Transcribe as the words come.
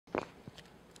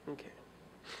Okay.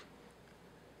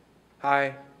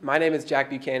 Hi, my name is Jack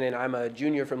Buchanan. I'm a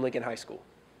junior from Lincoln High School.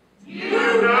 You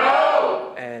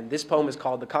know! And this poem is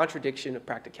called The Contradiction of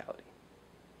Practicality.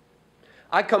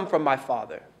 I come from my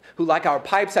father, who like our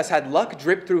pipes has had luck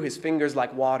drip through his fingers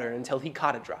like water until he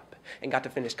caught a drop and got to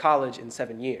finish college in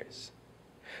 7 years.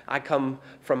 I come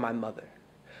from my mother,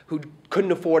 who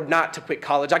couldn't afford not to quit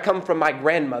college. I come from my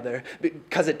grandmother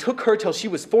because it took her till she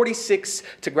was 46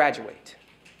 to graduate.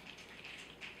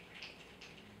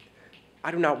 I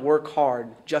do not work hard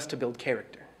just to build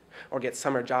character or get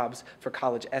summer jobs for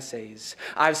college essays.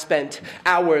 I've spent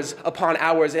hours upon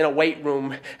hours in a weight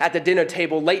room, at the dinner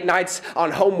table, late nights on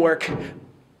homework.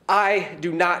 I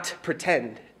do not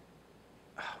pretend.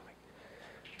 Oh my.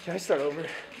 Can I start over?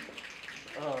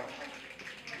 Oh.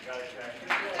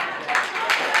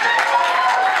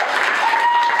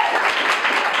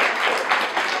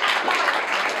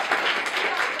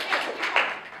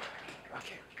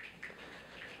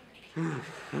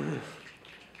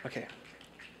 Okay.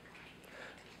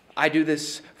 I do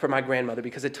this for my grandmother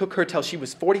because it took her till she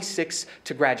was 46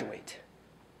 to graduate.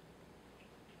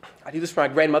 I do this for my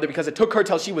grandmother because it took her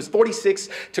till she was 46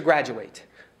 to graduate.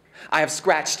 I have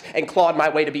scratched and clawed my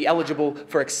way to be eligible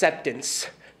for acceptance.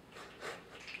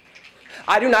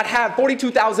 I do not have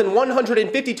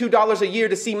 $42,152 a year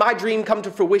to see my dream come to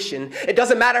fruition. It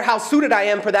doesn't matter how suited I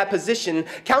am for that position.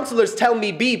 Counselors tell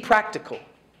me be practical,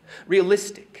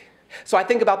 realistic. So I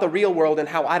think about the real world and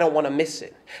how I don't want to miss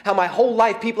it. How my whole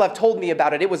life people have told me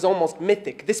about it. It was almost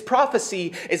mythic. This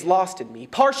prophecy is lost in me.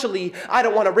 Partially, I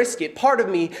don't want to risk it. Part of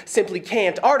me simply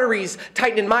can't. Arteries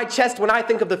tighten in my chest when I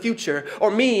think of the future.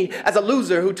 Or me as a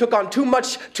loser who took on too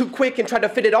much too quick and tried to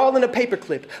fit it all in a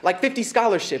paperclip, like 50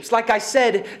 scholarships. Like I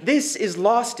said, this is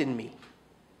lost in me.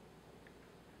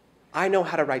 I know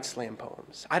how to write slam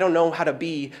poems. I don't know how to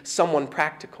be someone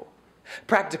practical.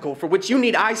 Practical, for which you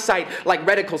need eyesight like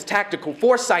reticles, tactical,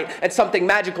 foresight, and something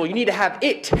magical. You need to have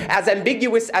it, as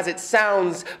ambiguous as it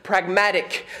sounds,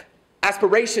 pragmatic,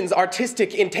 aspirations,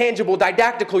 artistic, intangible,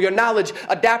 didactical, your knowledge,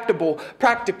 adaptable,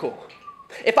 practical.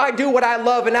 If I do what I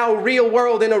love in our real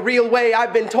world in a real way,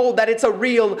 I've been told that it's a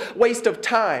real waste of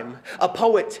time. A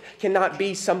poet cannot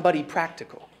be somebody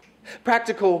practical.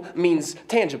 Practical means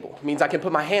tangible, means I can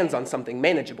put my hands on something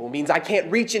manageable, means I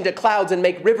can't reach into clouds and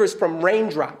make rivers from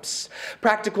raindrops.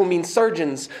 Practical means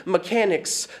surgeons,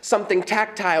 mechanics, something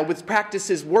tactile with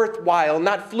practices worthwhile,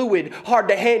 not fluid, hard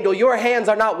to handle. Your hands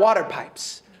are not water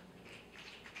pipes.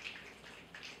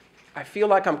 I feel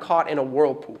like I'm caught in a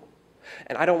whirlpool,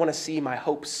 and I don't want to see my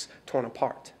hopes torn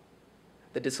apart.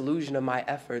 The disillusion of my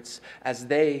efforts as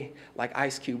they, like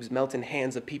ice cubes, melt in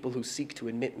hands of people who seek to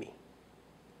admit me.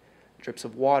 Drips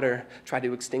of water try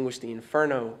to extinguish the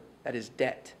inferno that is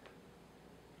debt.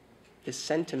 This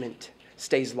sentiment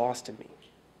stays lost in me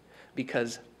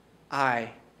because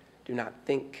I do not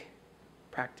think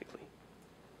practically.